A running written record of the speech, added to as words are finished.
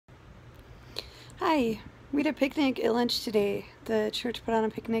Hi, we had a picnic at lunch today. The church put on a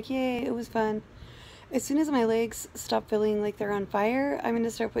picnic. Yay, it was fun. As soon as my legs stop feeling like they're on fire, I'm going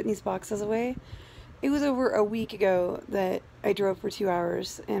to start putting these boxes away. It was over a week ago that I drove for 2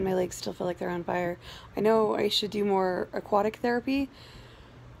 hours and my legs still feel like they're on fire. I know I should do more aquatic therapy,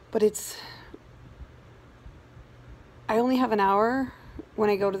 but I only have an hour when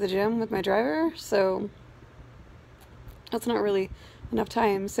I go to the gym with my driver, so that's not really enough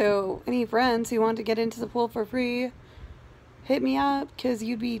time. So any friends who want to get into the pool for free, hit me up, because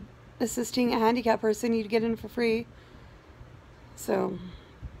you'd be assisting a handicapped person. You'd get in for free. So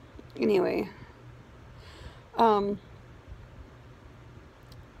anyway, um,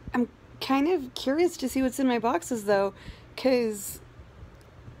 I'm kind of curious to see what's in my boxes though, because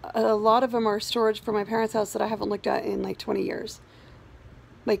a lot of them are storage from my parents' house that I haven't looked at in like 20 years.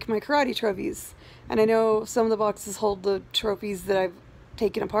 Like my karate trophies. And I know some of the boxes hold the trophies that I've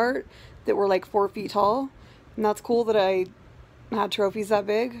taken apart that were like 4 feet tall. And that's cool that I had trophies that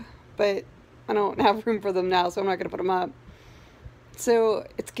big, but I don't have room for them now, so I'm not going to put them up. So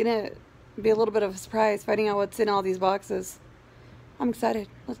it's going to be a little bit of a surprise finding out what's in all these boxes. I'm excited.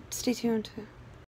 Let's stay tuned.